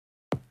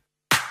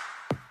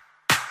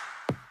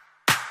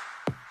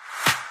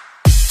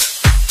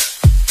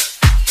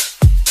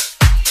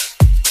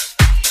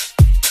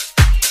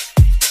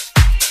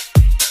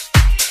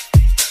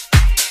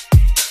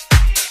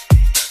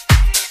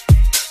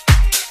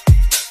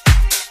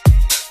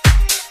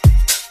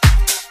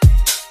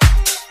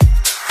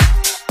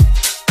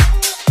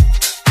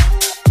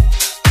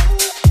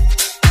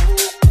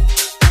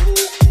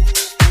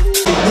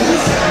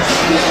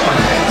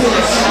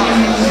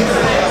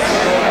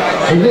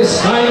This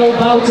final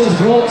bout is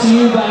brought to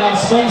you by our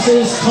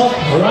sponsors, Top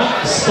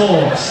Rank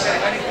Sports.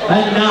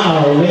 And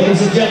now,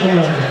 ladies and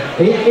gentlemen,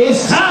 it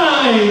is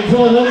time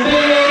for the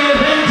main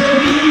event of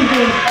the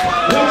evening,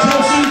 which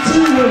will see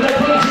two of the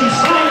country's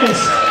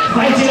finest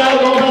fighting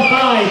out over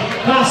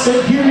 5 fast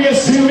and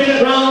furious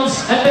 2-minute rounds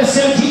at the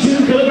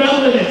 72kg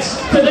limit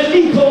to the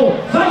Nico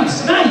Fight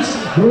Night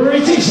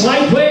British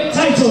lightweight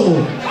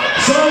title.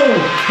 So,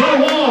 for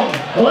one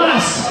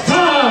last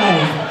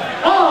time,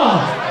 are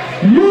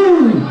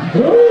you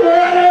ready?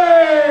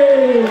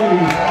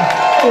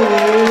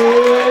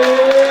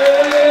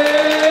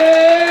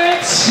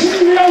 It's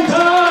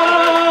showtime!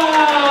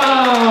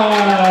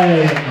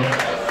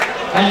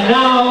 And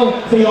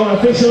now for your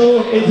official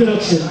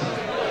introduction.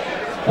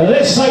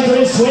 This fighter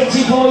is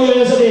 24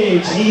 years of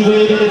age. He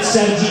weighed in at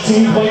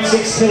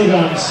 72.6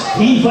 kilograms.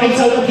 He fights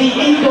out of the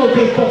Eagle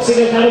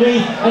Kickboxing Academy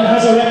and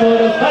has a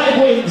record of 5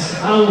 wins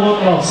and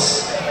 1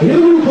 loss. In the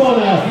blue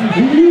corner,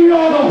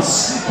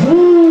 Gwirgos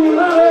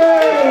Koulalis.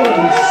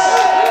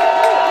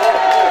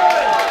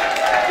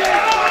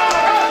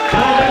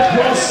 And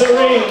across the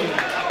ring,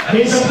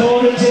 his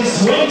opponent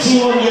is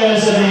 21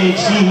 years of age.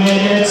 He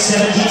weighed in at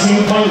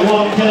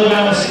 72.1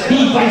 kilograms. He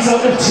fights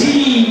out of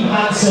Team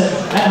Hansen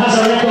and has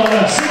a record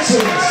of 6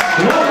 wins,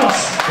 1 loss,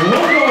 1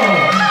 draw.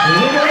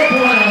 In the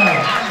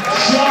corner,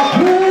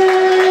 Shakoor.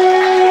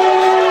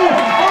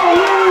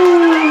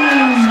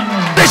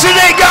 This is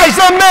it, guys,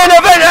 the main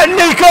event at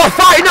Nico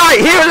Fight Night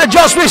here at the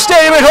John Smith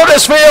Stadium in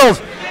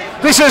Huddersfield.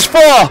 This is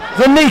for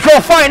the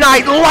Nico Fight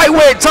Night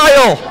lightweight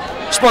title,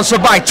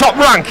 sponsored by Top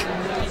Rank.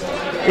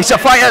 It's a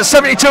fight at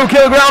 72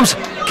 kilograms,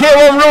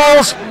 K1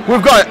 rules.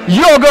 We've got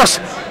Gwirgos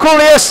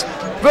Koulalis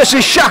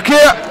versus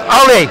Shakoor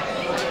Ali.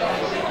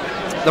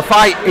 The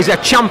fight is a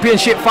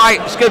championship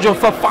fight scheduled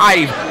for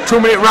 5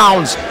 2-minute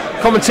rounds.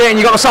 Commentating,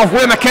 you got myself,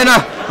 Will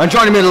McKenna, and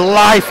joining me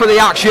live for the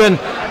action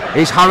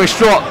is Harry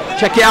Strutt.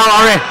 Check it out,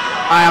 Harry.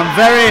 I am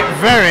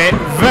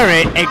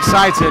very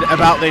excited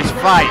about this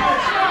fight.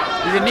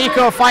 It's a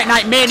Nico Fight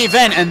Night main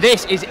event, and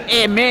this is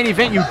a main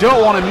event you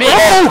don't want to miss.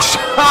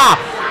 Oh,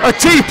 a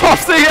tip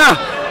off the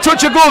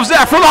touch of gloves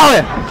there from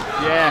Ali.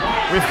 Yeah,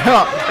 we've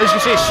got, as you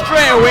see,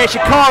 straight away,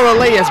 Shakoor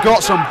Ali has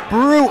got some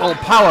brutal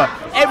power.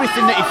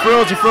 Everything that he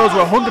throws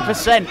with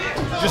 100%,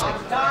 just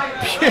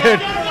pure,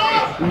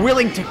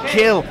 willing to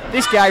kill.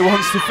 This guy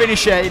wants to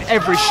finish it in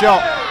every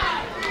shot.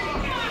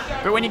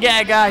 But when you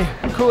get a guy,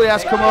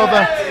 Koulalis, come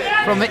over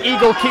from the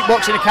Eagle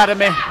Kickboxing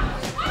Academy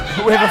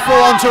with a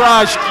full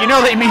entourage, you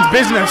know that he means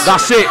business.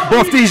 That's it,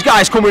 both these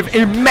guys come with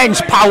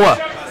immense power.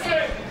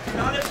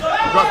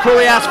 We've got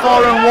Koulalis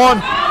 4-1,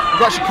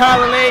 we've got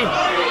Shakoor Ali,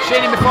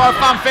 seen him before, a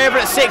fan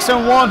favourite,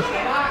 6-1.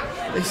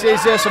 This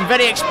is some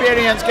very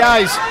experienced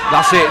guys.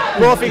 That's it,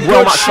 both in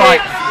well good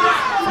shape,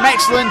 from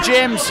excellent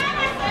gyms.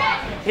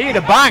 He had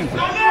a bang.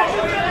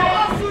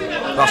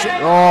 That's it.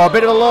 Oh, a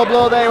bit of a low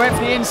blow there, he went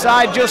for the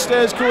inside just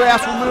as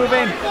Koulalis was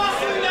moving.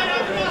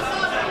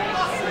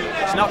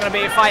 It's not going to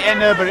be a fight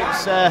ender, but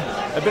it's a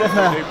bit of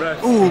a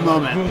ooh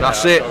moment.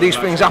 That's it, these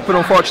things happen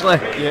unfortunately.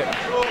 Yeah.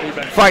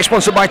 Fight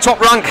sponsored by Top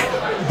Rank,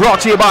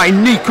 brought to you by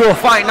Nico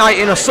Fight Night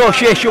in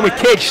association with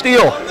Cage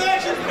Steel.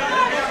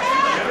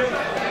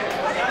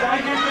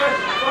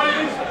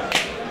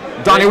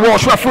 Danny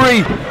Walsh,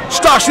 referee,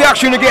 starts the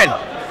action again.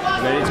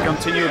 Ready to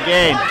continue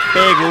again.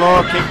 Big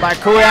low kick by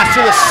Koulalis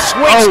to the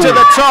switch to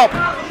the top.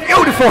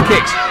 Beautiful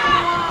kicks.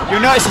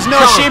 You'll notice there's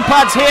no shin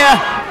pads here.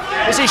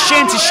 This is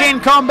shin to shin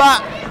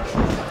combat.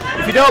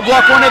 If you don't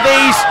block one of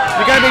these,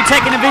 you're going to be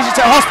taking a visit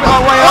to hospital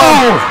on the way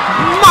home.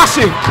 Oh,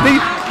 massive.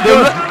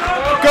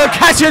 Good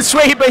catch and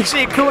sweep, but you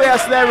see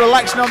Koulalis there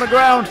relaxing on the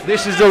ground.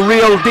 This is the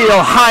real deal,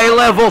 high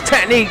level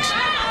techniques.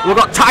 We've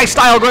got Thai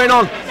style going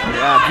on.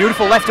 Yeah,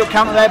 beautiful left hook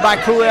counter there by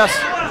Koulalis.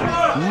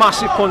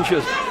 Massive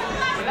punches.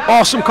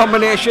 Awesome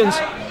combinations.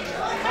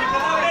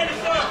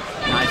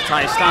 Nice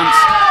Thai stance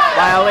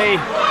by Ali.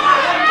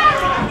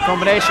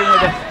 Combination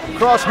with a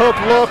cross hook,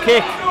 low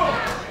kick.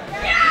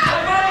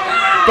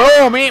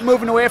 Boom, he ain't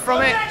moving away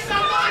from it.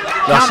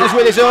 Counters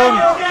with his own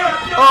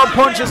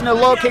punches and a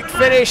low kick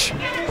finish.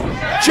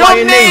 Jump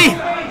knee!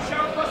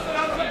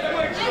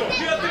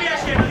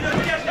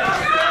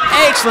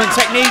 Excellent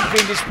technique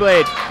being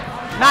displayed.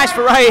 Nice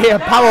variety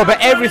of power, but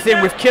everything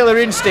with killer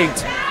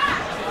instinct.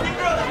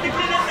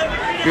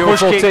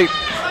 Beautiful kick.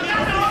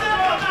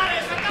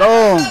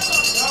 Boom.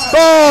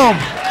 Boom.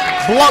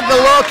 Block the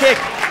low kick.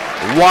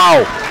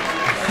 Wow.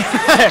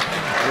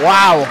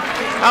 Wow.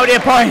 How do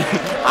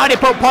you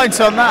put points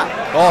on that?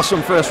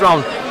 Awesome first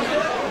round.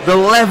 The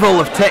level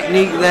of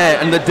technique there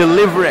and the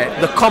delivery,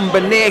 the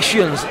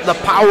combinations, the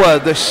power,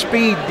 the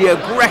speed, the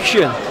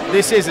aggression.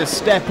 This is a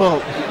step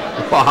up.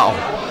 Wow.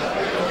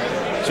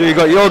 So you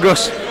got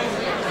Gwirgos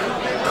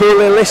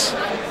Koulalis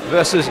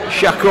versus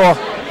Shakoor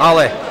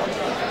Ali.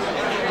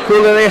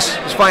 Koulalis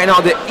is fighting out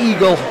of the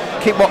Eagle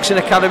Kickboxing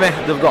Academy.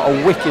 They've got a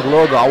wicked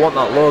logo. I want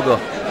that logo.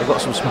 They've got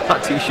some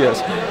smart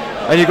t-shirts.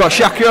 And you've got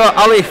Shakoor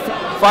Ali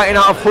fighting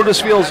out of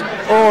Huddersfield's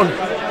own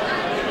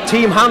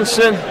Team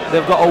Hansen.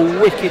 They've got a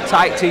wicked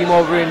tight team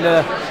over in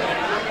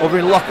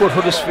Lockwood,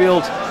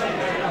 Huddersfield.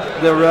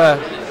 They're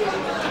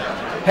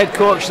head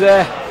coach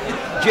there,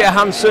 Jay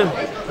Hansen.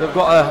 They've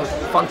got a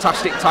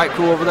fantastic tight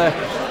crew over there.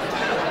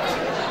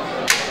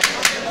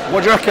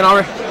 What do you reckon,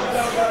 Harry?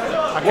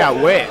 I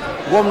can't wait.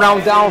 1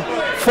 round down,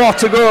 4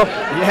 to go.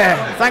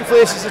 Yeah, thankfully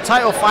this is a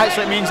title fight,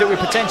 so it means that we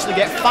potentially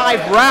get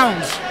 5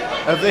 rounds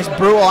of this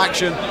brutal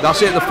action.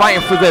 That's it, they're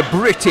fighting for the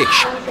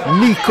British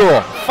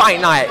Nico Fight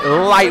Night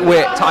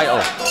lightweight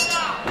title.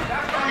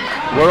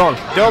 We're on.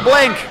 Don't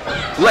blink.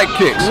 Leg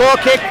kicks. Low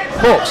kick.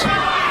 Hooks.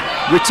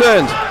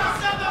 Returned.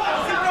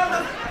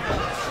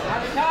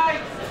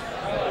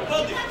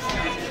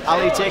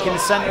 Ali taking the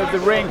centre of the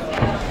ring.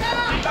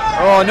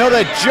 Oh,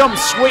 another jump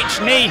switch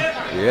knee.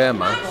 Yeah,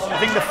 man. I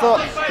think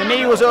the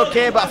knee was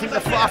okay, but I think the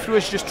foot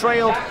afterwards just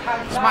trailed.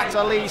 Smacked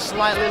Ali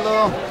slightly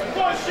low.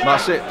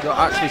 That's it.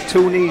 Got actually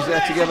 2 knees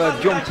there together.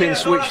 Jumping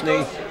switch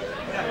knee.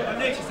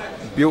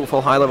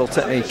 Beautiful high level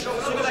technique.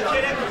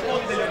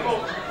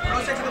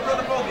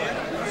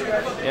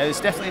 Yeah,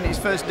 it's definitely in his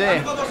first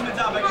day.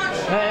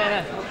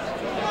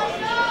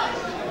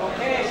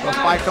 Rough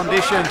by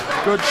condition,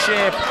 good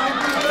shape,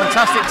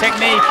 fantastic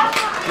technique.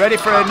 Ready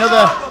for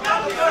another.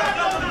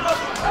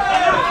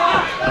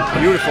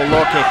 Beautiful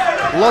low kick.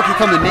 Low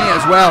kick on the knee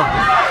as well.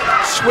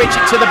 Switch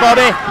it to the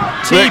body.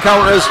 Great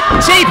counters.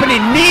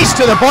 Deepening knees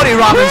to the body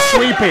rather than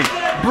sweeping.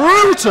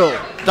 Brutal.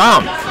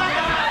 Damn.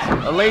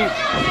 Ali.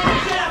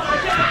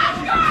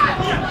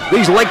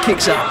 These leg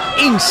kicks are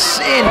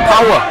insane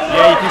power.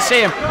 Yeah, you can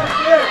see him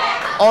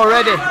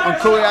already on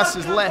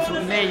Koulilis' left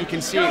knee. You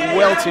can see it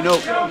welting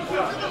up.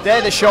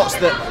 They're the shots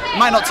that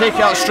might not take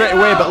you out straight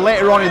away, but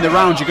later on in the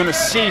round you're going to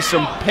see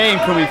some pain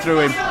coming through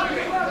him.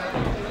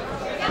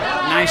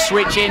 Nice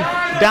switching,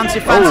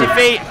 dancing fancy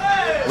feet.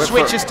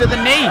 Switches to the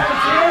knee.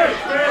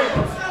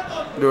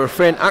 There were a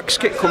faint axe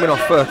kick coming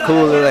off for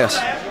Koulalis.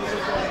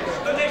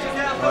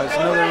 Oh, it's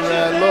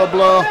another low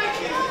blow.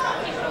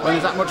 When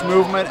there's that much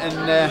movement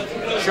and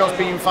shots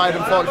being fired,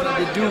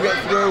 unfortunately they do get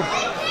through.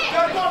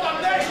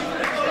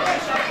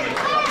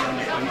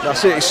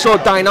 That's it, it's so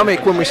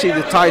dynamic when we see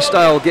the Thai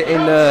style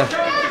getting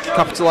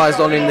capitalised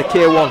on in the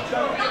K1.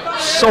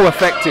 So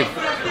effective.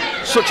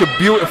 Such a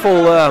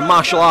beautiful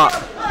martial art.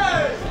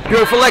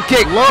 Beautiful leg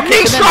kick. Low kick.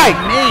 Knee strike.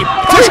 Knee.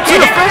 Push to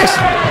the face.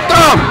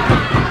 Damn.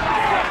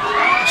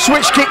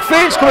 Switch kick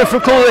feints coming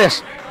from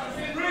Koulalis.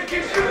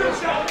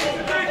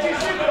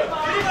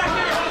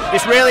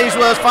 This really is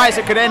one of those fights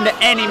that could end at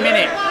any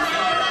minute.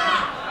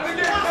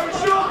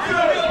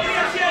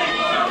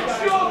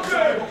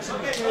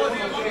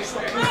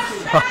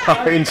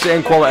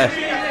 Insane quality.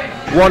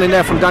 One in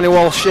there from Danny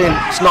Walsh-Shin.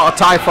 It's not a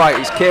Thai fight,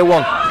 it's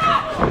K1.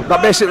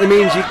 That basically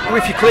means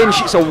if you clinch,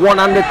 it's a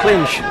one-handed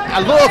clinch.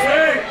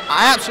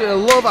 I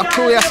absolutely love how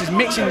Koulilis is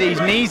mixing these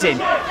knees in.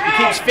 He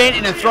keeps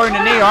feinting and throwing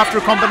a knee after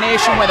a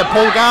combination with a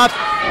pull guard,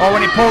 or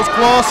when he pulls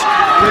close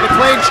with a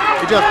clinch,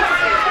 he just...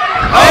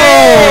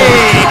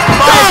 Hey!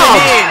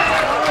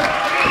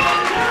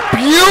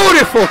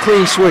 Beautiful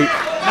clean sweep.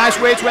 Nice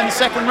way to end the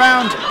second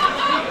round.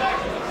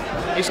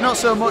 It's not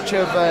so much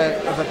of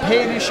a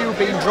pain issue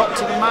being dropped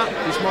to the mat,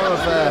 it's more of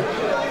a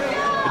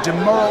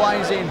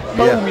demoralising,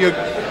 boom, you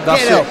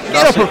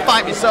get up and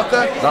fight me,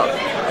 sucker.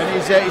 And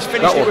he's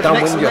finished it with an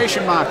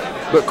exclamation mark.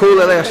 But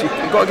Koulalis,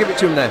 you've got to give it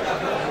to him there.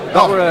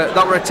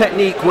 That were a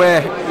technique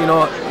where, you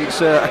know,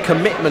 it's a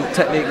commitment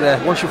technique there.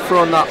 Once you've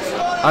thrown that,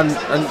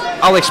 and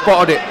Ali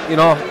spotted it, you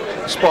know,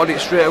 spotted it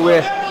straight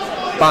away,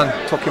 bang,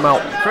 took him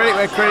out. Credit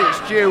where credit's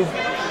due.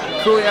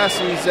 Koulilis,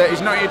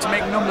 he's not here to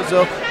make numbers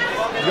up.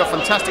 He's got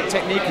fantastic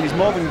technique and he's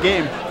more than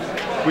game.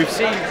 We've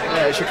seen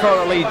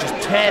Shakoor just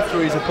tear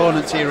through his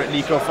opponents here at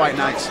Nico Fight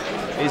Nights.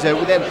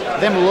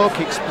 Them low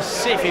kicks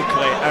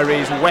specifically are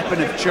his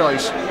weapon of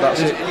choice.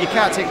 You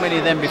can't take many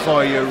of them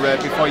before you're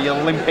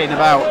limping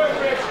about.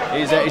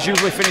 He's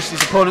usually finished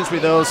his opponents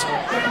with those,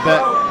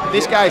 but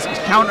this guy's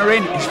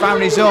countering. He's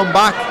found his own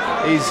back.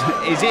 He's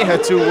here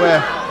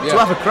to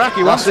have a crack.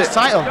 He wants his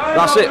title.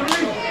 That's it.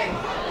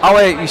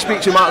 Ali, you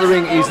speak to him out of the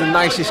ring. He's the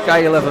nicest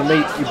guy you'll ever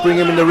meet. You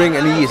bring him in the ring,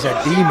 and he is a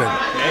demon.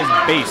 He's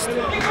a beast.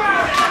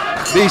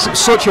 This is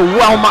such a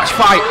well-matched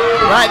fight.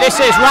 Right,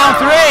 this is round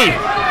 3.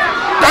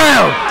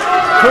 Damn!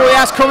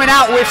 Koulilis coming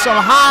out with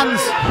some hands.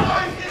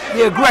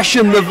 The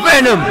aggression, the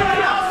venom.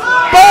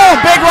 Boom!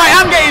 Big right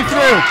hand getting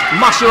through.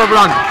 Massive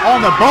overhand. On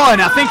the ball,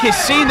 and I think he's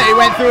seen that he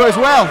went through as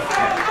well.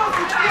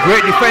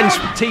 Great defence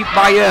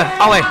by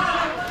Ali.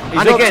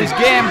 He's upped his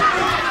game.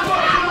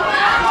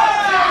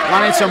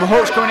 Landing some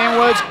hooks coming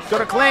inwards.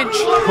 Got a clinch.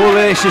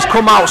 Koulilis has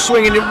come out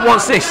swinging. He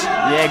wants this.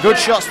 Yeah, good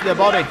shots to the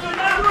body.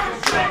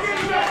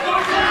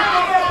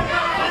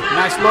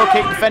 Nice low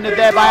kick defended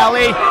there by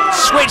Ali.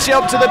 Switch it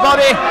up to the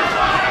body.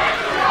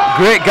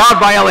 Great guard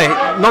by Ali.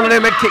 None of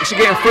them head kicks are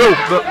getting through,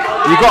 but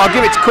you've got to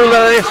give it to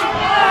Koulalis.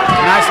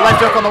 Nice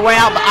left hook on the way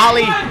out, but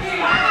Ali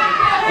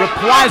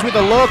replies with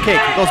a low kick.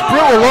 Those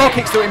brutal low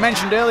kicks that we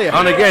mentioned earlier.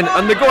 And again,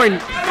 and they're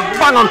going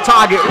bang on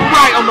target,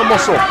 right on the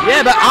muscle.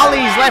 Yeah, but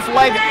Ali's left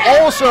leg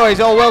also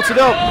is all welted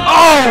up.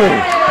 Oh!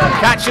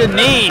 Catch a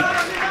knee.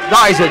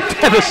 That is a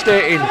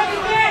devastating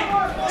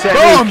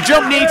technique. Boom!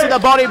 Jump knee to the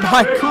body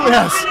by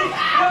Koulilis.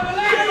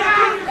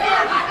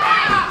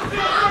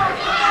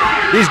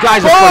 These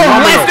guys are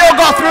phenomenal. Left hook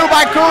got through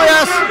by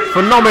Koulalis.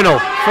 Phenomenal,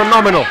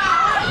 phenomenal.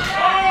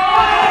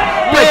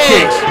 Leg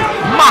kicks,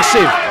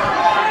 massive.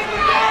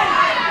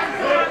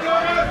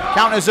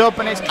 Counters up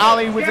and it's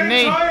Ali with the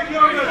knee.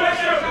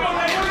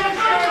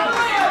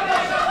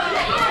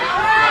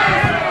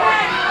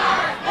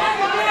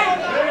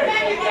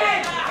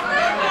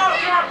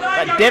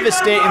 That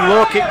devastating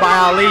low kick by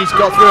Ali. He's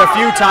got through a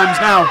few times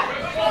now.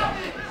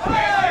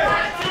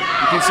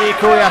 You can see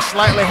Koulalis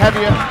slightly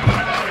heavier.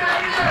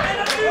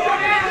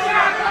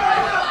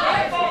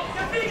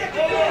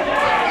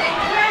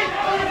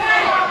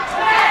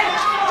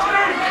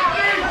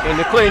 In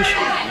the clinch.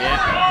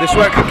 Yeah. This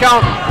work can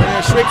count.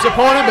 Sweeps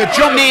opponent, but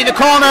jump knee in the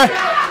corner.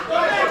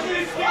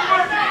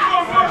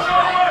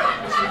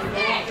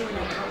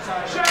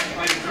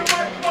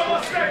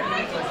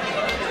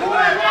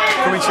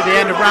 Coming to the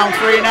end of round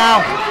 3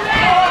 now.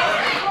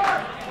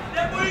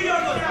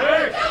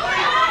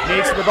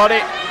 Knees to the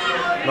body.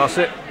 That's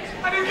it.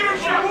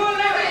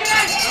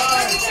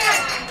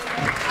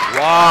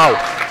 Wow.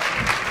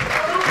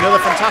 Another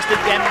fantastic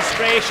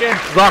demonstration.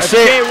 That's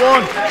it.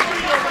 K1.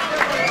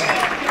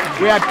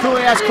 We had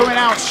Koulalis coming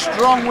out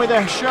strong with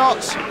her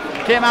shots.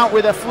 Came out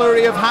with a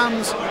flurry of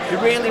hands. He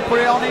really put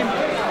it on him.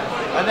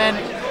 And then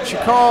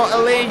Shakoor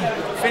Ali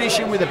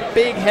finishing with a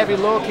big heavy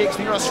low kicks.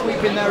 He got a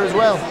sweep in there as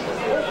well.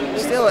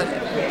 Still an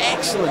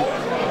excellent,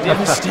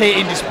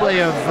 devastating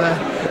display of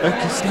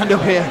stand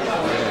up here.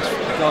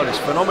 Yes, God, it's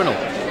phenomenal.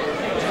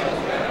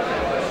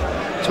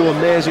 Two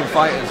amazing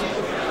fighters,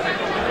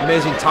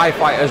 amazing Thai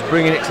fighters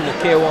bringing it to the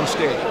K1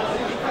 stage.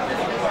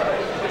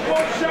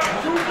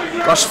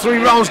 That's 3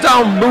 rounds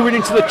down, moving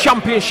into the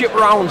championship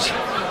rounds.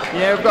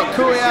 Yeah, we've got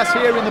Koulalis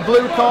here in the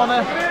blue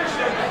corner.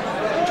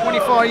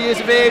 24 years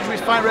of age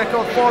with fight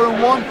record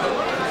 4-1.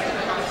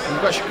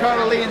 We've got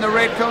Shakoor Ali in the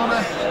red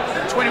corner.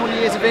 21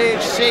 years of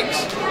age,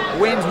 6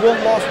 wins,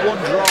 1 loss, 1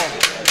 draw.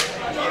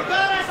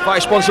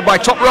 Fight sponsored by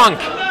Top Rank.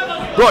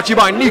 Brought to you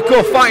by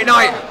Nico Fight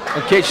Night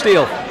and Cage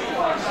Steel.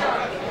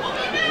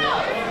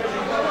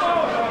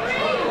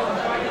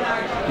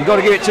 You've got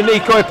to give it to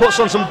Nico, he puts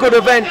on some good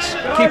events.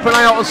 Keep an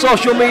eye out on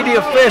social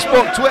media,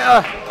 Facebook,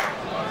 Twitter.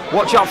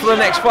 Watch out for the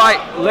next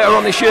fight later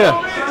on this year.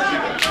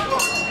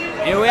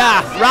 Here we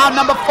are, round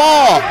number 4.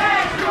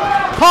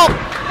 Pop!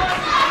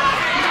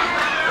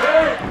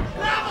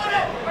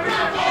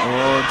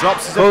 Oh,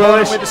 drops his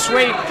opponent with a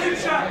sweep.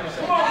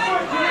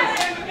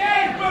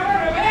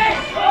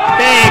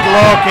 Big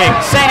low kick,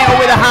 setting it up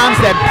with the hands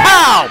then,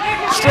 pow!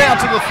 Straight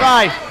onto the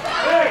thigh.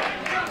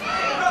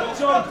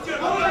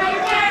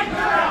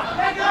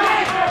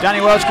 Danny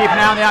Welch keeping an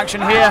eye on the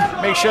action here.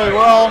 Make sure that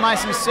we're all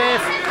nice and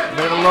safe. A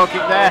bit of a low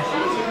kick there.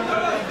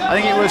 I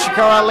think it was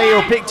Shakoor Ali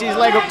who picked his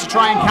leg up to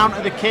try and counter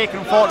the kick.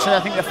 Unfortunately,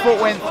 I think the foot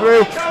went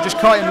through, just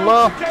caught him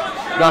low.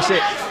 That's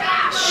it.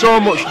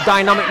 So much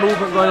dynamic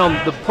movement going on.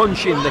 The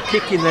punching, the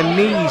kicking, the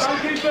knees,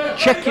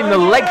 checking the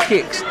leg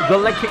kicks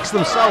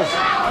themselves.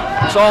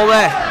 It's all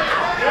there.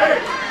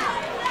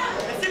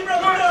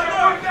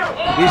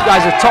 These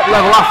guys are top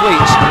level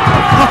athletes.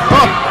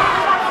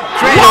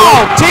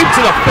 Wow, team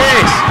to the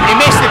face. He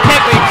missed the kick,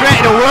 but he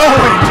created a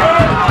whirlwind.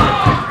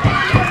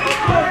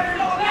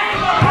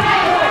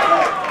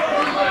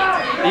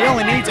 He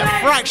only needs a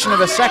fraction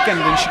of a second,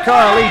 and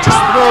Shakoor Ali just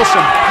throws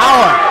some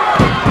power.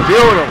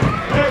 Beautiful.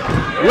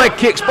 Leg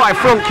kicks by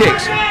front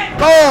kicks.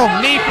 Boom!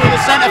 Knee through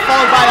the centre,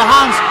 followed by the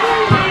hands.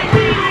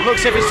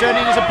 Looks if he's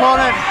turning his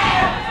opponent.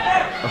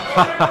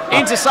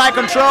 Into side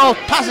control,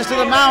 passes to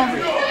the mount.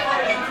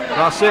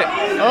 That's it.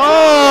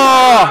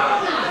 Oh!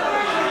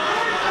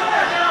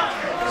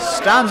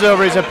 Stands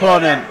over his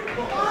opponent.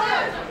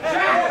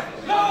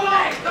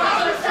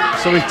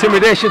 Some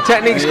intimidation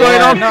techniques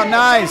going on. Not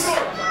nice.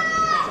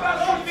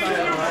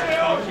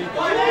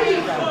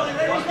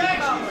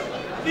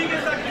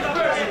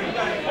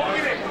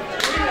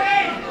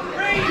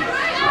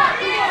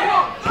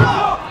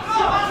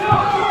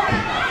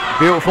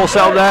 Beautiful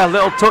setup there,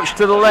 little touch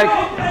to the leg.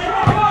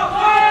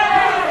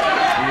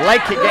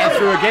 Leg kick getting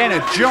through again, a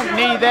jump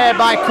knee there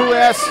by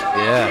Koulalis.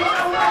 Yeah.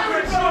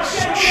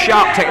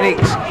 Sharp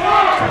techniques.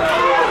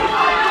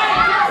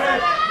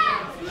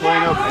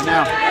 Playing up and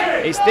now.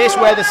 It's this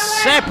where they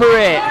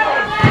separate,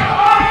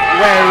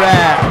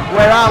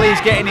 where Ali's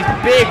getting his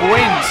big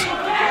wins.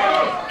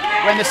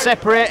 When they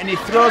separate and he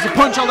throws a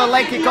punch on the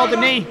leg kick or the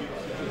knee.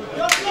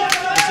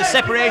 It's a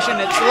separation.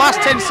 It's the last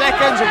 10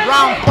 seconds of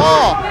round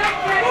 4.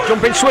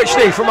 Jumping switch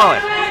knee from Ali.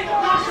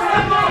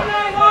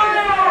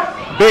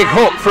 Big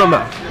hook from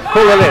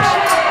Koulalis.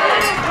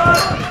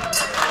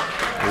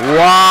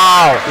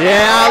 Wow.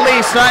 Yeah,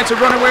 Ali's starting to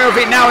run away with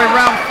it now in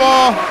round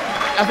 4.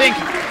 I think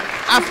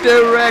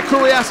after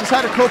Koulalis has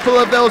had a couple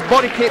of those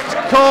body kicks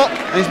caught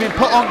and he's been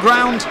put on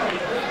ground,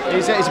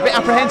 he's a bit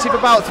apprehensive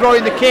about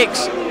throwing the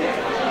kicks.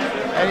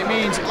 And it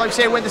means, like I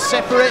say, when they're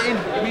separating,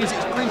 it means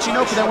it's clinching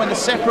up, and then when they're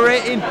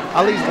separating,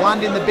 Ali's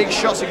landing the big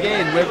shots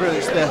again, whether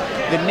it's the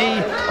knee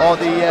or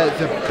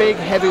the big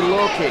heavy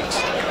low kicks.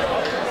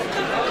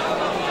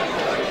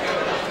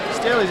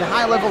 Still, he's a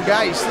high-level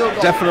guy. He's still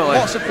got definitely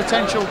lots of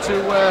potential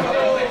to.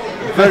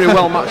 Very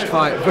well matched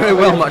fight. Very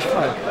well matched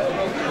fight.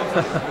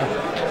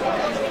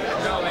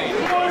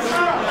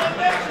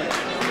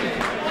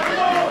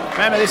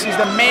 Remember, this is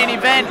the main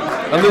event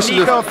of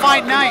Nico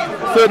Fight Night.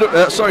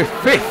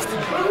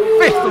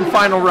 Fifth and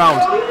final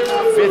round.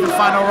 Fifth and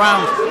final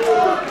round.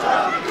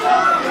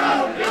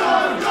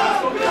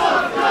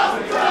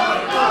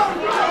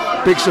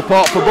 Big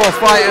support for both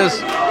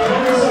fighters.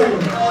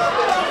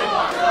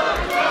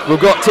 We've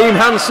got Team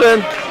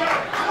Hansen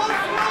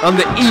and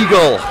the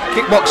Eagle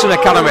Kickboxing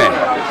Academy.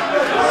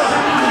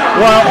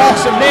 What an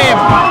awesome name.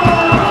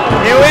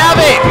 Here we have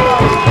it.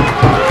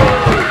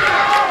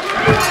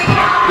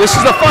 This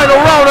is the final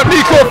round at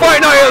Nico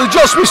Fight Night at the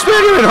Josley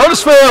Stadium in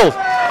Huddersfield.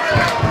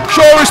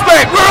 Show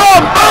respect. We're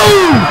on.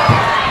 Boom!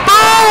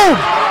 Boom!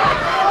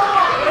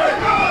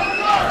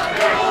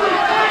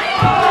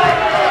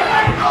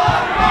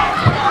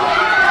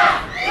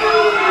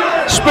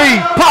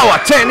 Speed, power,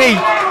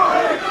 technique.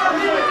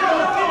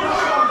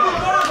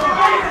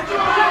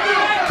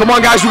 Come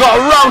on, guys, we've got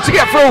a round to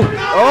get through.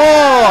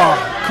 Oh,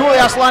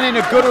 Koulalis landing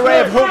a good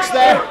array of hooks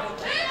there.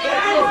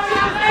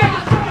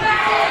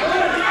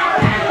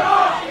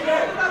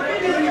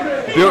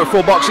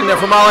 Beautiful boxing there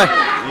from Ali.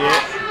 Yeah.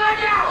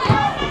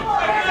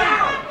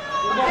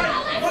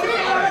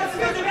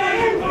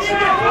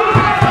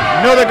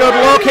 Another good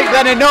low kick,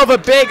 then another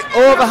big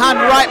overhand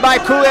right by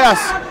Koulalis.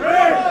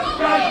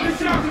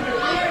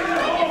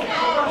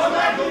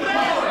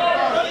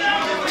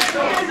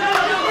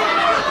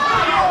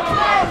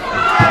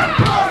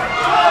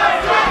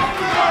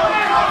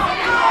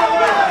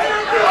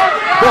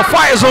 Both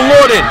fighters are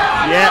loaded.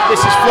 Yeah, this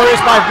is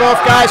flourished by both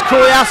guys.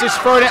 Koulalis is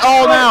throwing it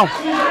all now.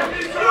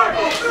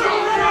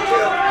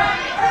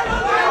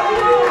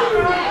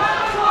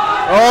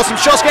 Oh, some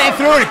shots getting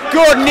through and a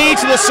good knee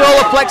to the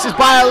solar plexus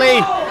by Ali.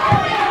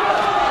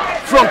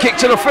 Front kick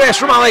to the face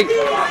from Ali.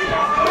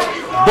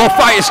 Both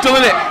fighters still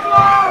in it.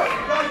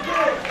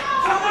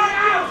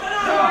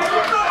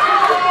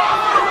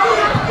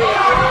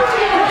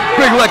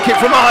 Big leg kick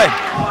from Ali.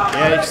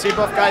 Yeah, you can see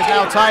both guys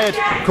now tired.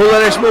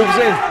 Koulalis moves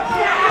in.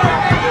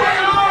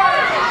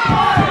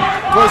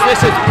 Was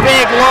this a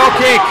big low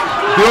kick?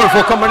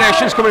 Beautiful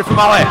combinations coming from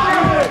Ali.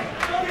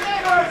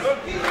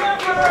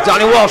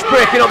 Danny Walsh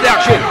breaking up the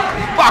action.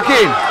 Back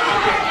in.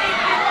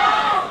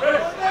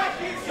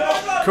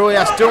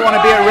 Koulalis don't want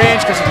to be at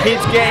range because he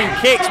keeps getting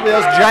kicks with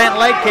those giant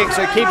leg kicks,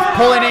 so he keeps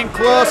pulling in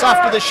close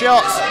after the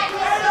shots.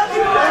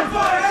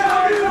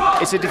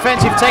 It's a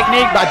defensive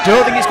technique, but I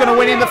don't think he's going to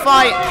win in the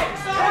fight.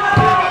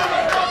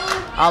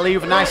 Ali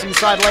with a nice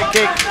inside leg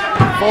kick,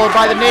 followed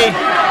by the knee.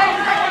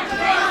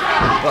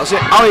 That's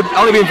it.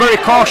 Ali being very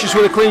cautious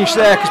with the clinch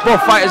there because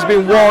both fighters have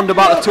been warned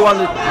about the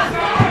two-handed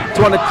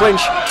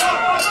clinch.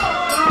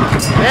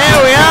 There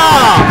we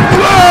are!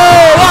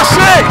 Whoa, that's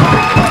it!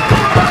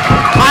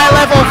 High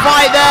level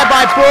fight there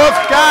by both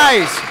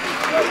guys.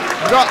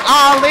 We've got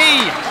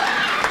Ali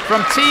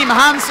from Team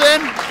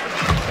Hansen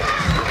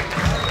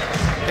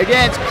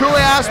against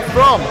Koulalis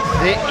from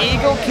the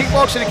Eagle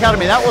Kickboxing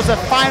Academy. That was the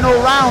final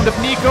round of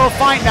Nico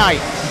Fight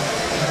Night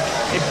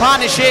in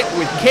partnership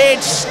with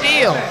Cage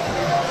Steel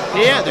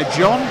here at the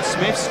John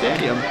Smith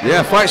Stadium.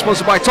 Yeah, fight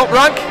sponsored by Top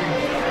Rank.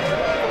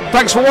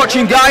 Thanks for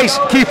watching, guys.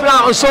 Keep it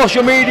out on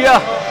social media.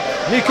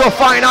 Nico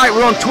Fight Night,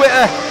 we're on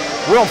Twitter,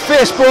 we're on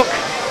Facebook.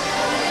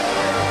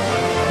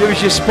 Give us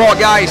your support,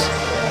 guys.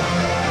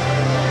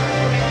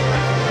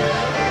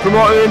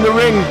 Promoter in the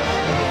ring,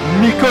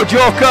 Nico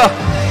Joker,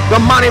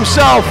 the man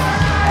himself.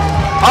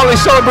 Ali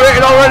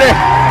celebrating already.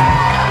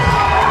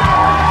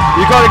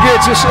 You got to give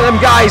it to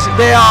them guys.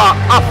 They are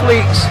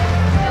athletes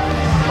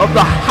of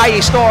the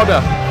highest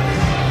order.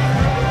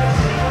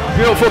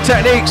 Beautiful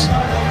techniques.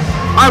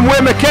 I'm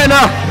Wayne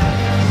McKenna.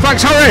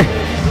 Thanks, Harry.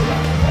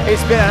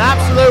 It's been an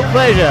absolute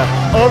pleasure.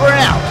 Over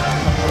and out.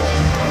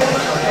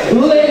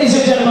 Ladies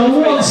and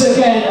gentlemen, once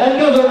again,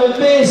 another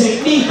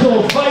amazing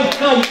Nico Fight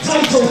Night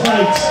title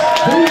fight.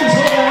 Who's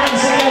put their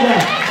hands together?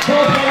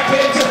 Both men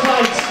came to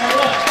fight and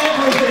left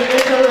everything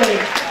in the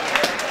ring.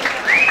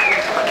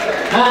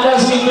 And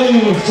as we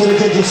move to the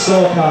judges'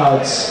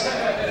 scorecards,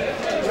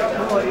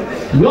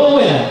 your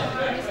winner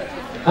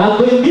and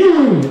the new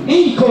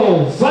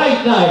Nico Fight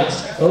Night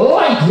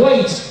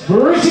lightweight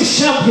British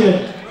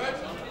champion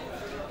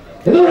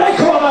in the red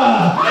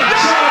corner,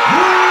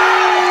 Shakoor!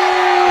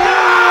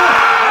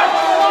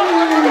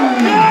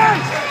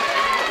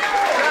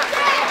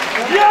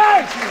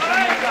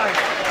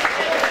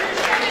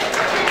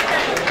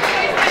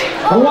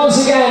 And once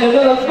again,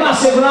 another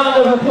massive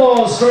round of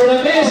applause for an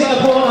amazing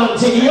opponent,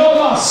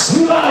 Gwirgos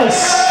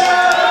Koulalis.